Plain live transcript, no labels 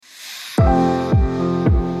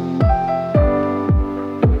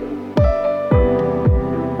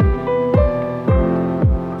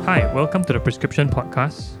Welcome to the Prescription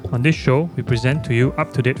Podcast. On this show, we present to you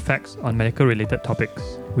up-to-date facts on medical-related topics.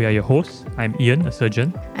 We are your hosts. I'm Ian, a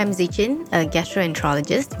surgeon. I'm Zijin, a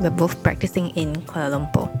gastroenterologist. We're both practicing in Kuala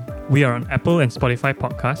Lumpur. We are on Apple and Spotify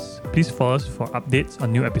podcasts. Please follow us for updates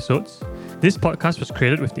on new episodes. This podcast was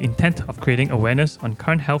created with the intent of creating awareness on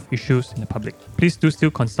current health issues in the public. Please do still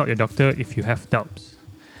consult your doctor if you have doubts.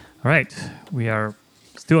 All right, we are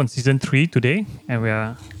still on season 3 today, and we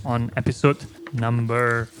are on episode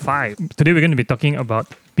number 5. Today we're going to be talking about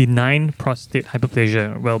benign prostate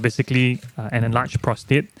hyperplasia. Well, basically an enlarged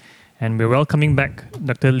prostate. And we're welcoming back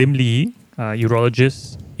Dr. Lim Lee,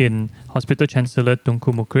 urologist in Hospital Chancellor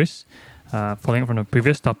Tunku Mukris, following up from the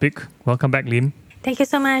previous topic. Welcome back, Lim. Thank you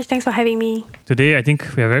so much. Thanks for having me. Today, I think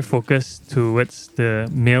we are very focused towards the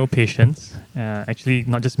male patients. Actually,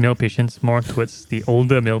 not just male patients, more towards the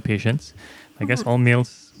older male patients. I guess all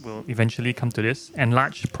males will eventually come to this.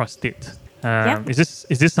 Enlarged prostate.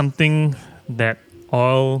 Is this something that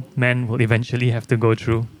all men will eventually have to go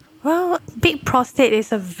through? Well, big prostate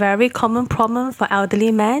is a very common problem for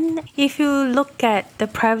elderly men. If you look at the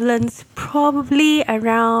prevalence, probably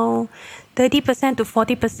around 30% to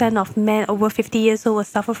 40% of men over 50 years old will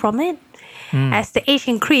suffer from it. As the age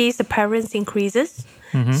increases, the prevalence increases.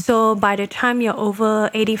 So by the time you're over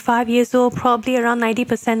 85 years old, probably around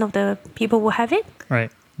 90% of the people will have it.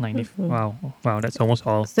 Right, 90. Wow, that's almost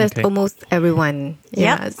all. So that's almost everyone.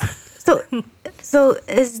 Yep. So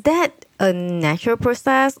is that a natural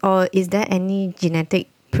process, or is there any genetic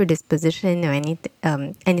predisposition or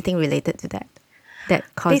anything related to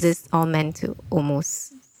that causes all men to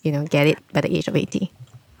almost get it by the age of 80?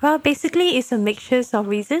 Well, basically, it's a mixture of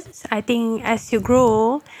reasons. I think as you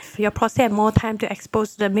grow, your prostate has more time to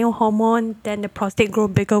expose to the male hormone, then the prostate grows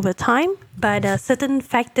bigger over time. But certain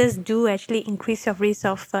factors do actually increase your risk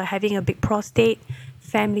of having a big prostate,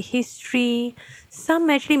 family history. Some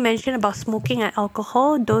actually mention about smoking and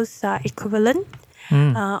alcohol. Those are equivalent.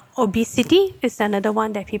 Obesity is another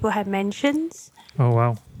one that people have mentioned. Oh,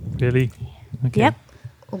 wow. Really? Okay. Yep.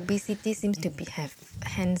 Obesity seems to have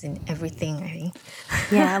hands in everything, I think.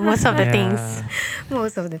 Yeah, most of the things.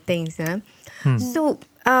 Most of the things, yeah. So,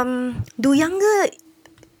 do younger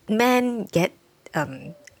men get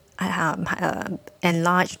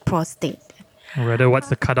enlarged prostate? Or rather, what's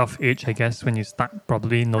the cutoff age, I guess, when you start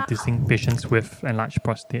probably noticing patients with enlarged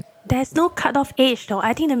prostate? There's no cutoff age, though.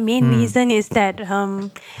 I think the main reason is that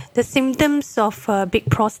the symptoms of big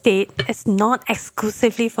prostate is not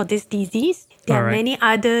exclusively for this disease. There are many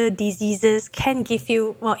other diseases can give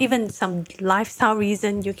you, well, even some lifestyle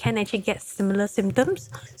reason, you can actually get similar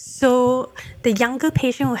symptoms. So the younger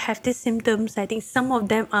patient who have these symptoms, I think some of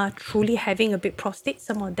them are truly having a big prostate,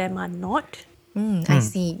 some of them are not. I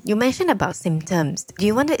see. You mentioned about symptoms. Do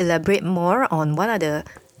you want to elaborate more on what are the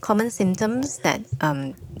common symptoms that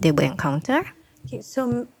they will encounter? Okay,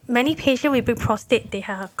 so many patients with big prostate, they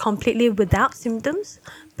are completely without symptoms.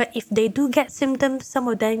 But if they do get symptoms, some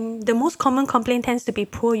of them, the most common complaint tends to be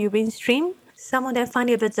poor urine stream. Some of them find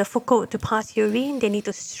it difficult to pass urine. They need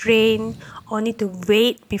to strain or need to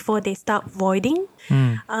wait before they start voiding.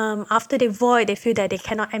 After they void, they feel that they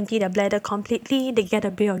cannot empty their bladder completely. They get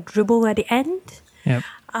a bit of dribble at the end. Yep.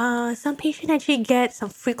 Some patients actually get some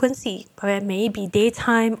frequency, where it may be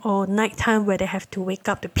daytime or nighttime where they have to wake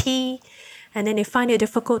up to pee. And then they find it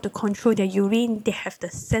difficult to control their urine. They have the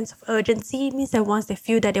sense of urgency. It means that once they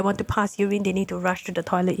feel that they want to pass urine, they need to rush to the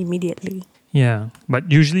toilet immediately. Yeah,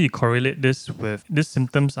 but usually you correlate this with, these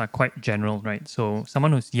symptoms are quite general, right? So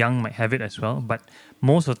someone who's young might have it as well, but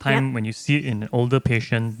most of the time when you see it in an older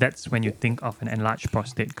patient, that's when you think of an enlarged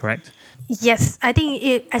prostate, correct? Yes, I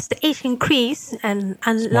think as the age increase, an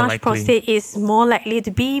enlarged prostate is more likely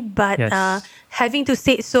to be, but having to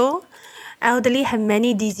say so, elderly have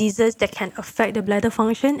many diseases that can affect the bladder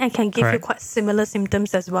function and can give you quite similar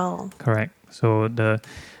symptoms as well. Correct. So the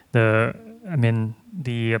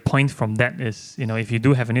point from that is, if you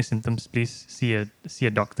do have any symptoms, please see a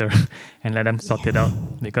doctor and let them sort it out,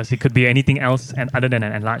 because it could be anything else and other than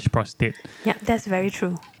an enlarged prostate. Yeah, that's very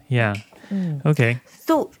true. Yeah. Okay.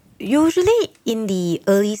 So usually in the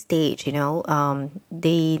early stage,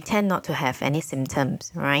 they tend not to have any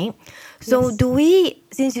symptoms, right? So do we,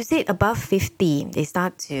 since you said above 50, they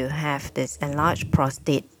start to have this enlarged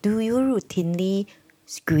prostate, do you routinely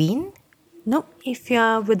screen? No, if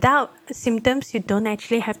you're without symptoms, you don't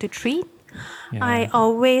actually have to treat. Yeah. I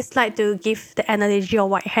always like to give the analogy of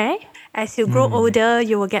white hair. As you grow older,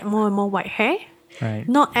 you will get more and more white hair. Right.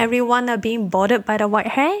 Not everyone are being bothered by the white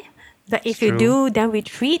hair, but if you do, then we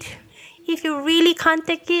treat. If you really can't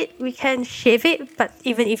take it, we can shave it. But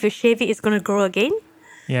even if you shave it, it's going to grow again.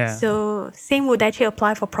 Yeah. So same would actually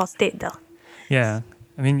apply for prostate though. Yeah.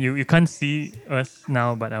 I mean, you can't see us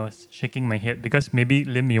now, but I was shaking my head because maybe,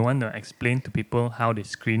 Lim, you want to explain to people how they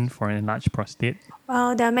screen for an enlarged prostate?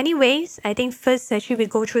 Well, there are many ways. I think first, actually, we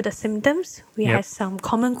go through the symptoms. We Yep. have some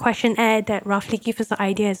common questionnaire that roughly give us an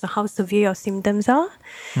idea as to how severe your symptoms are.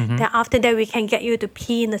 Then after that, we can get you to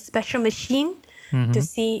pee in a special machine to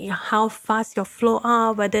see how fast your flow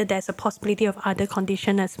are, whether there's a possibility of other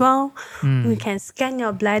condition as well. We can scan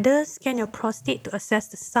your bladder, scan your prostate to assess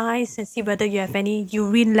the size and see whether you have any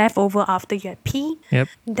urine left over after you had pee. Yep.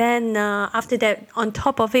 Then after that, on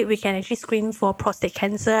top of it, we can actually screen for prostate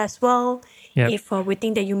cancer as well. Yep. If we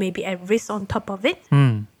think that you may be at risk on top of it.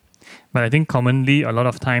 But I think commonly, a lot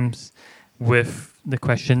of times with the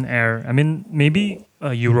questionnaire, I mean, maybe a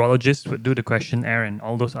urologist would do the questionnaire and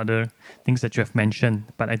all those other things that you have mentioned.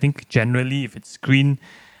 But I think generally, if it's screened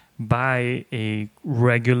by a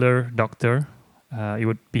regular doctor, it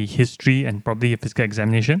would be history and probably a physical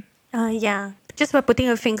examination. Yeah. Just by putting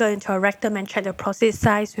a finger into a rectum and check the prostate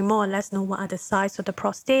size, we more or less know what are the size of the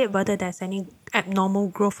prostate, whether there's any abnormal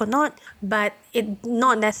growth or not. But it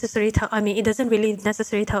not necessarily it doesn't really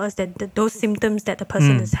necessarily tell us that those symptoms that the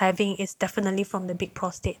person is having is definitely from the big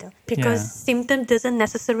prostate. Because symptom doesn't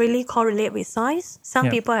necessarily correlate with size. Some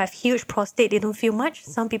people have huge prostate, they don't feel much.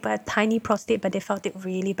 Some people have tiny prostate, but they felt it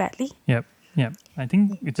really badly. Yep. I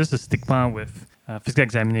think it's just a stigma with physical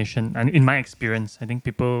examination. And in my experience, I think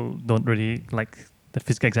people don't really like the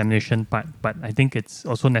physical examination part. But I think it's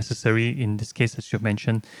also necessary in this case, as you've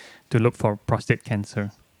mentioned, to look for prostate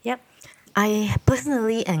cancer. Yep. I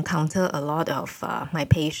personally encounter a lot of my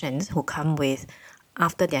patients who come with,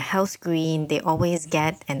 after their health screen, they always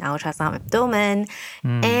get an ultrasound abdomen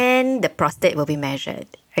and the prostate will be measured,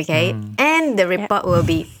 okay? And the report will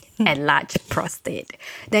be enlarged prostate.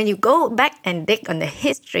 Then you go back and dig on the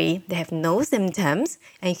history, they have no symptoms,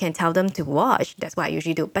 and you can tell them to watch. That's what I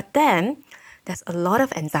usually do. But then there's a lot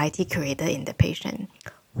of anxiety created in the patient.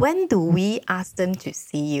 When do we ask them to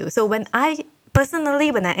see you? So when I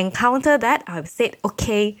encounter that, I've said,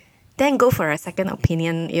 okay, then go for a second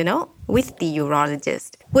opinion, with the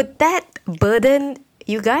urologist. Would that burden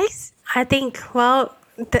you guys? I think, well,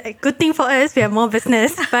 the good thing for us, we have more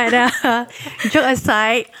business. But joke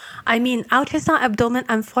aside, I mean, ultrasound abdomen,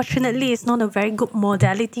 unfortunately, is not a very good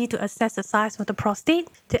modality to assess the size of the prostate.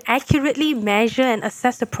 To accurately measure and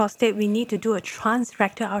assess the prostate, we need to do a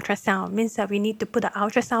transrectal ultrasound. It means that we need to put an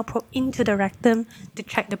ultrasound probe into the rectum to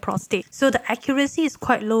check the prostate. So the accuracy is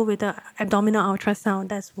quite low with the abdominal ultrasound.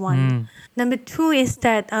 That's one. Number two is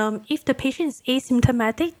that if the patient is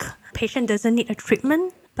asymptomatic, patient doesn't need a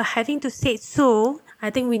treatment. But having to say so, I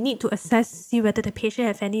think we need to see whether the patient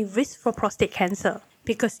has any risk for prostate cancer.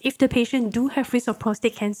 Because if the patient do have risk of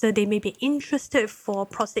prostate cancer, they may be interested for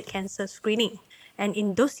prostate cancer screening. And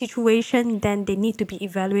in those situations, then they need to be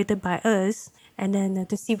evaluated by us and then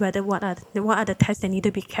to see whether what are the tests that need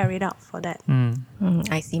to be carried out for that.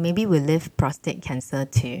 I see. Maybe we'll leave prostate cancer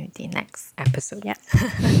to the next episode. Yeah.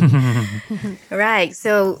 Right.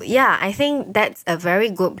 So, I think that's a very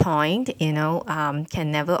good point.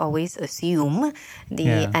 Can never always assume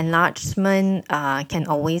the enlargement can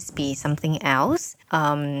always be something else.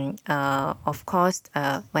 Of course,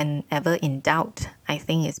 whenever in doubt, I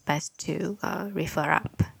think it's best to refer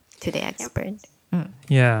up to the expert.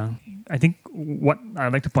 Yeah, I think what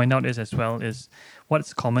I'd like to point out is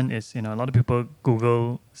what's common is, a lot of people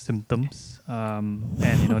Google symptoms and,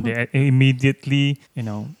 they immediately,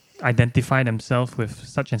 identify themselves with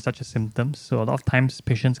such and such a symptom. So a lot of times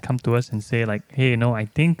patients come to us and say like, hey, I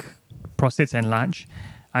think prostate's enlarged.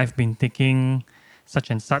 I've been taking such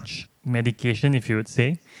and such medication, if you would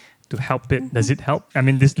say, to help it. Does it help? I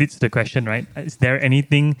mean, this leads to the question, right? Is there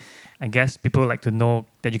anything, I guess, people like to know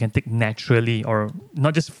that you can take naturally, or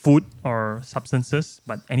not just food or substances,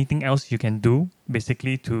 but anything else you can do,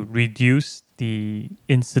 basically, to reduce the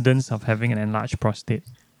incidence of having an enlarged prostate?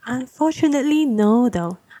 Unfortunately, no,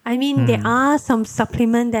 though. I mean, there are some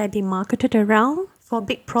supplements that are being marketed around for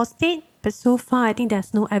big prostate, but so far, I think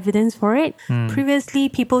there's no evidence for it. Previously,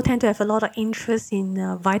 people tend to have a lot of interest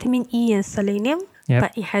in vitamin E and selenium,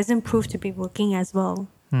 but it hasn't proved to be working as well.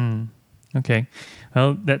 Okay.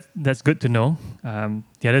 Well, that's good to know.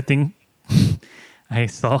 The other thing I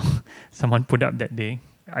saw someone put up that day,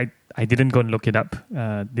 I didn't go and look it up,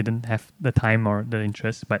 didn't have the time or the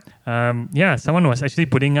interest, but someone was actually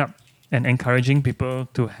putting up and encouraging people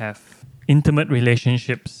to have intimate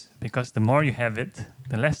relationships, because the more you have it,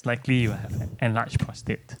 the less likely you have enlarged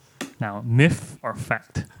prostate. Now, myth or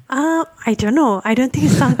fact? I don't know. I don't think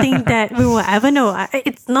it's something that we will ever know.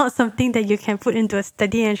 It's not something that you can put into a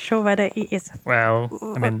study and show whether it is. Well,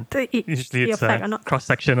 I mean, usually it's fact or a not.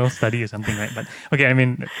 cross-sectional study or something, right? But okay, I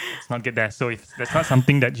mean, let's not get there. So if that's not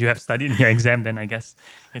something that you have studied in your exam, then I guess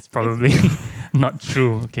it's probably not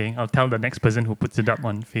true. Okay, I'll tell the next person who puts it up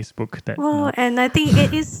on Facebook that. Well, and I think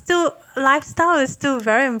it is still, lifestyle is still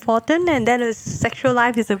very important, and then sexual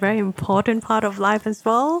life is a very important part of life as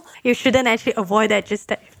well. You shouldn't actually avoid that just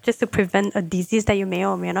to prevent a disease that you may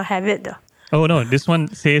or may not have it. Oh no, this one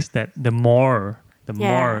says that the more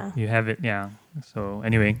Yeah. you have it, yeah. So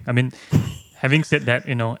anyway, I mean, having said that,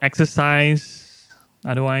 exercise.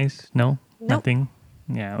 Otherwise, no, Nope. nothing.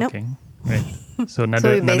 Yeah, Nope. okay, right. So So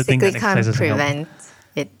another you another thing basically that can't exercises help. prevent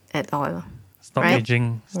it at all. Stop right?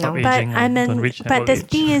 aging. Stop No. But aging. I Don't mean, reach but old the age.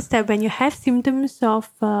 thing is that when you have symptoms of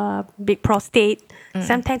big prostate,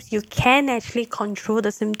 sometimes you can actually control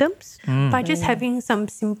the symptoms by just having some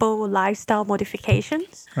simple lifestyle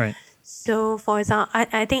modifications. Right. So, for example,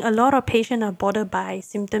 I think a lot of patients are bothered by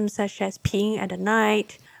symptoms such as peeing at the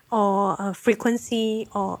night or frequency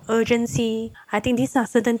or urgency. I think these are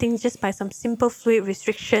certain things just by some simple fluid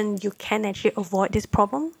restriction, you can actually avoid this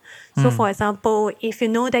problem. So, for example, if you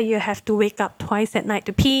know that you have to wake up twice at night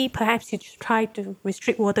to pee, perhaps you try to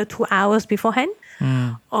restrict water 2 hours beforehand.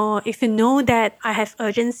 Or if you know that I have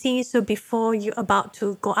urgency, so before you're about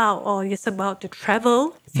to go out or you're about to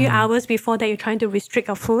travel, a few hours before that you're trying to restrict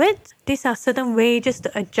your fluid. These are certain ways just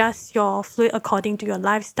to adjust your fluid according to your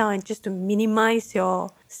lifestyle and just to minimize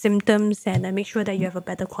your symptoms and make sure that you have a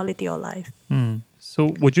better quality of life.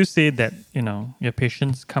 So would you say that, your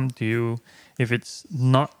patients come to you, if it's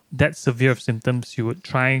not that severe of symptoms, you would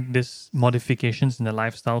try these modifications in the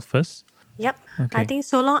lifestyle first? Yep. Okay. I think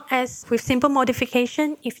so long as with simple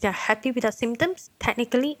modification, if they're happy with the symptoms,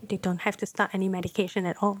 technically they don't have to start any medication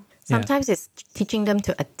at all. Sometimes it's teaching them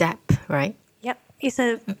to adapt, right? Yep.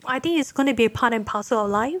 I think it's going to be a part and parcel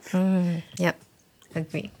of life. Yep,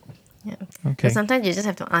 agree. Yeah. Okay. So sometimes you just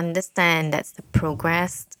have to understand that's the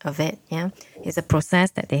progress of it. Yeah, it's a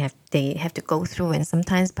process that they have to go through, and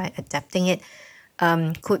sometimes by adapting it,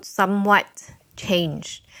 could somewhat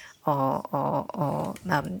change or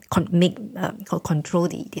control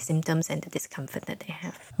the symptoms and the discomfort that they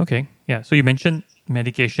have. Okay. Yeah. So you mentioned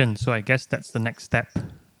medication. So I guess that's the next step.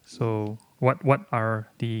 So what are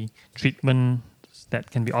the treatments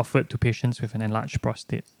that can be offered to patients with an enlarged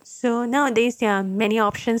prostate? So nowadays there are many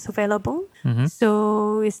options available.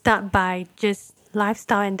 So we start by just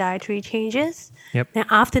lifestyle and dietary changes. Yep. Then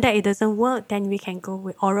after that it doesn't work, then we can go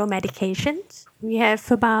with oral medications. We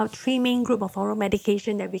have about 3 main group of oral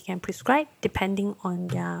medication that we can prescribe depending on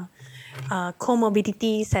their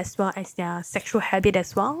comorbidities as well as their sexual habit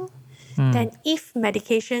as well. Then if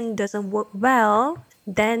medication doesn't work well,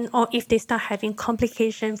 then or if they start having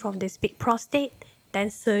complication from this big prostate, then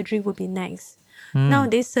surgery would be next. Now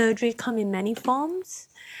this surgery come in many forms.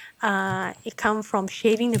 It comes from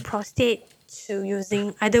shaving the prostate to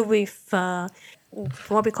using either with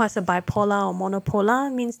what we call as a bipolar or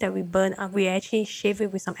monopolar, means that we actually shave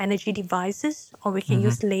it with some energy devices, or we can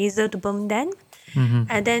use laser to burn them.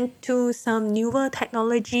 And then to some newer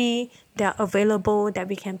technology that are available that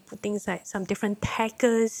we can put things like some different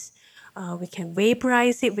tackers. We can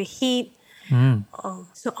vaporize it with heat.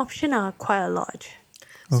 So options are quite a lot.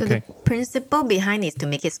 So Okay. the principle behind is to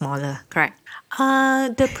make it smaller, correct?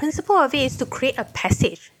 The principle of it is to create a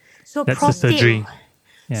passage. So That's the surgery.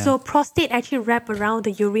 Yeah. So prostate actually wrap around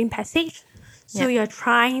the urine passage. So Yeah. you're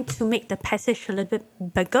trying to make the passage a little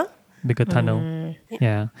bit bigger. Bigger tunnel.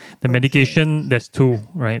 Yeah. The medication, there's two,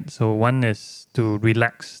 right? So one is to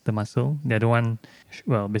relax the muscle. The other one,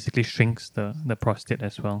 basically shrinks the prostate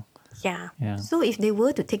as well. Yeah. Yeah. So if they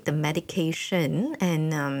were to take the medication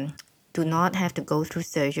and do not have to go through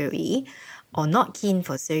surgery or not keen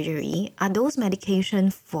for surgery, are those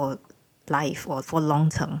medications for life or for long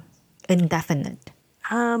term, indefinite?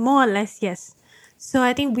 More or less, yes. So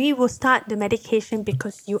I think we will start the medication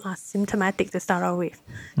because you are symptomatic to start out with.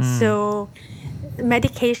 So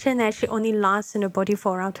medication actually only lasts in the body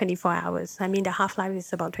for around 24 hours. I mean, the half-life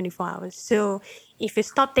is about 24 hours. So if you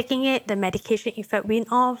stop taking it, the medication effect went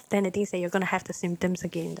off, then it means that you're going to have the symptoms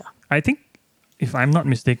again. Though. I think, if I'm not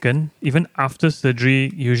mistaken, even after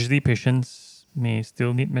surgery, usually patients may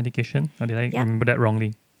still need medication. Or did I remember that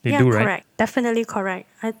wrongly? They do, right? Correct. Definitely correct.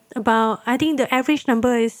 I think the average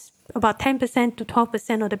number is about 10% to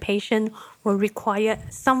 12% of the patient will require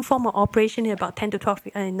some form of operation in about 10 to 12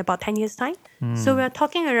 in about 10 years time. So we're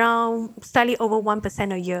talking around slightly over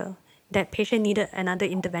 1% a year that patient needed another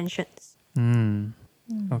interventions.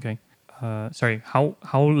 Okay. Sorry.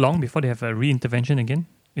 How long before they have a re-intervention again?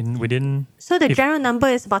 within... So the if- general number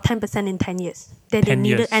is about 10% in 10 years. Then they 10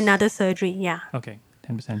 needed years. another surgery, yeah. Okay,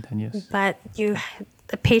 10%, 10 years. But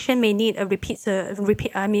the patient may need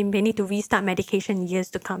may need to restart medication in years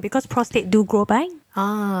to come because prostate do grow back.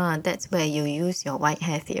 That's where you use your white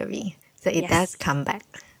hair theory. So it Yes. does come back.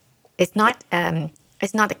 It's not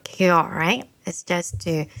it's not a cure, right? It's just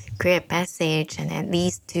to create a passage and at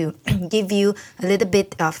least to give you a little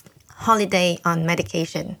bit of holiday on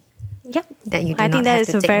medication Yep. that you do I not think that have is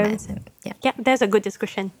to a take very medicine. Yeah. yeah, that's a good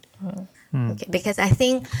description. Okay, because I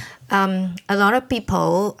think a lot of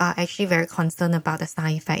people are actually very concerned about the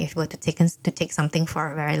side effect if we were to take something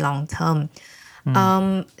for a very long term.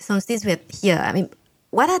 So since we're here, I mean,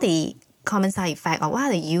 what are the common side effects or what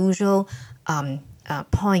are the usual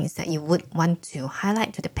points that you would want to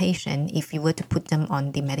highlight to the patient if you were to put them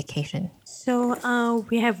on the medication? So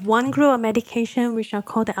we have one group of medication which are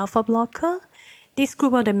called the alpha blocker. This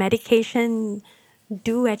group of the medication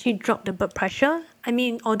do actually drop the blood pressure. I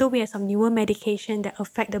mean, although we have some newer medication that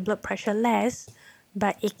affect the blood pressure less,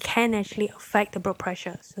 but it can actually affect the blood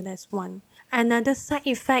pressure. So that's one. Another side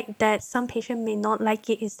effect that some patients may not like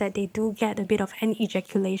it is that they do get a bit of an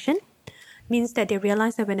ejaculation. Means that they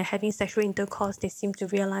realize that when they're having sexual intercourse, they seem to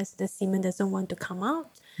realize the semen doesn't want to come out.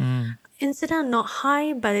 Incidence not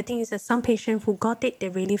high, but the thing is that some patients who got it, they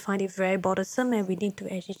really find it very bothersome and we need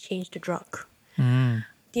to actually change the drug.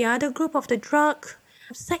 The other group of the drug,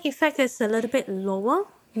 side effect is a little bit lower,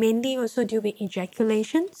 mainly also due with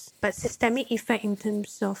ejaculations, but systemic effect in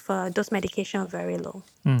terms of those medications are very low.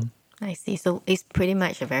 I see. So it's pretty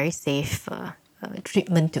much a very safe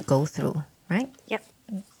treatment to go through, right? Yep.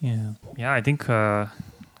 Yeah, I think, I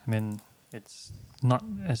mean, it's not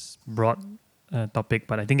as broad a topic,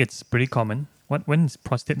 but I think it's pretty common. When is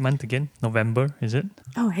prostate month again? November, is it?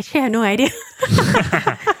 Oh, actually, I have no idea.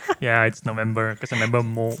 Yeah, it's November because I remember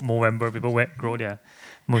Movember, people grow their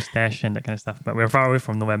mustache and that kind of stuff. But we're far away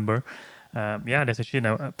from November. There's actually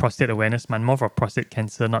a prostate awareness month, more for prostate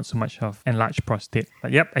cancer, not so much of enlarged prostate.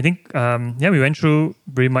 But yep, I think, we went through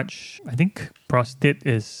pretty much, I think prostate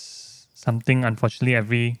is something, unfortunately,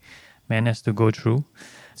 every man has to go through.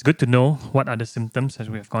 It's good to know what are the symptoms as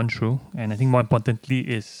we have gone through. And I think more importantly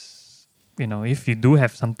is, if you do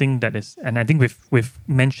have something that is, and I think we've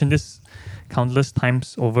mentioned this countless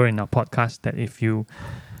times over in our podcast, that if you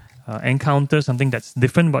encounter something that's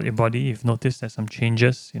different about your body, you've noticed there's some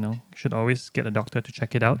changes, you should always get a doctor to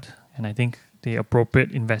check it out. And I think the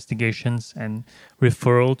appropriate investigations and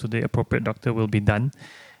referral to the appropriate doctor will be done.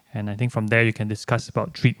 And I think from there you can discuss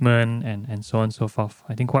about treatment and so on and so forth.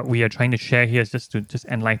 I think what we are trying to share here is just to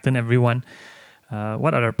enlighten everyone.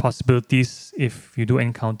 What are the possibilities if you do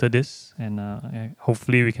encounter this? And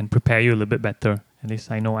hopefully we can prepare you a little bit better. At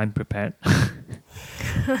least I know I'm prepared.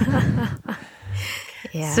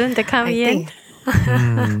 Yeah. Soon to come, I Ian.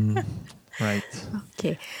 think- Right.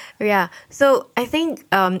 Okay. Yeah. So I think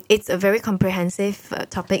it's a very comprehensive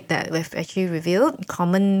topic that we've actually revealed.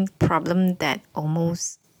 Common problem that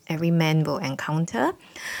almost every man will encounter.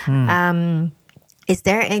 Is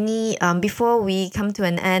there any, before we come to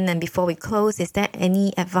an end and before we close, is there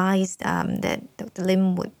any advice that Dr.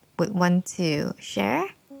 Lim would want to share?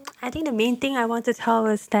 I think the main thing I want to tell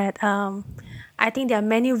is that I think there are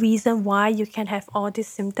many reasons why you can have all these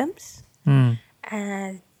symptoms.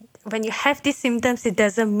 And when you have these symptoms, it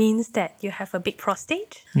doesn't mean that you have a big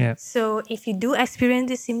prostate. Yeah. So if you do experience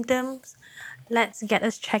these symptoms, let's get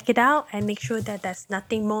us check it out and make sure that there's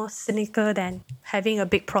nothing more cynical than having a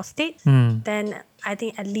big prostate. Then I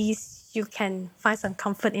think at least you can find some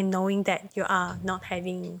comfort in knowing that you are not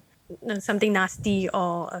having something nasty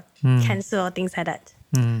or a cancer or things like that.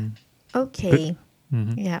 Okay.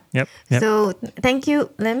 Yeah. Yep. So thank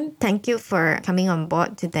you, Lim. Thank you for coming on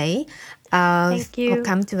board today. Thank you. We'll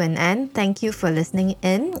come to an end. Thank you for listening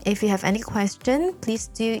in. If you have any question, please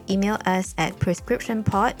do email us at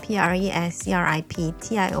prescriptionpod,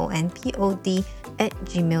 prescriptionpod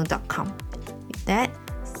 @gmail.com. With that,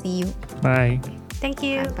 see you. Bye. Thank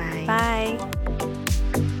you. Bye-bye. Bye.